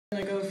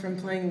I'm going to go from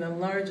playing the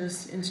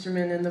largest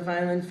instrument in the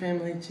violin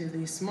family to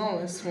the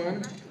smallest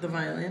one, the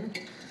violin.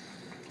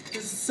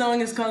 This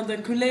song is called the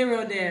Culée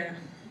Rodair.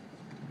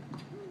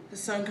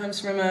 This song comes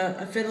from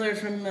a fiddler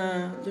from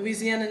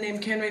Louisiana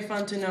named Canray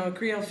Fontenot, a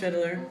Creole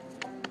fiddler.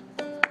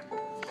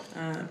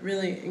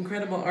 Really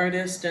incredible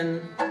artist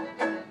and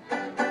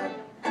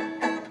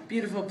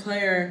beautiful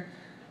player.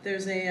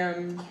 There's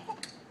an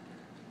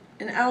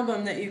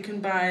album that you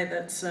can buy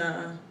that's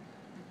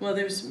well,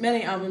 there's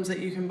many albums that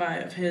you can buy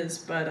of his,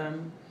 but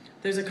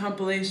there's a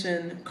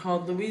compilation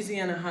called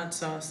Louisiana Hot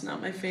Sauce.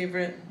 Not my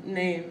favorite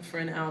name for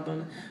an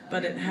album,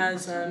 but it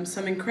has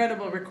some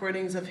incredible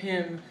recordings of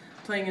him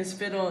playing his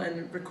fiddle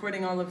and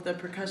recording all of the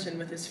percussion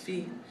with his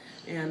feet.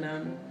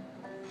 And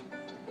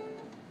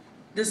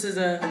this is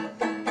a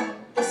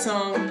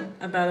song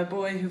about a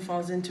boy who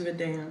falls into a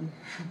dam.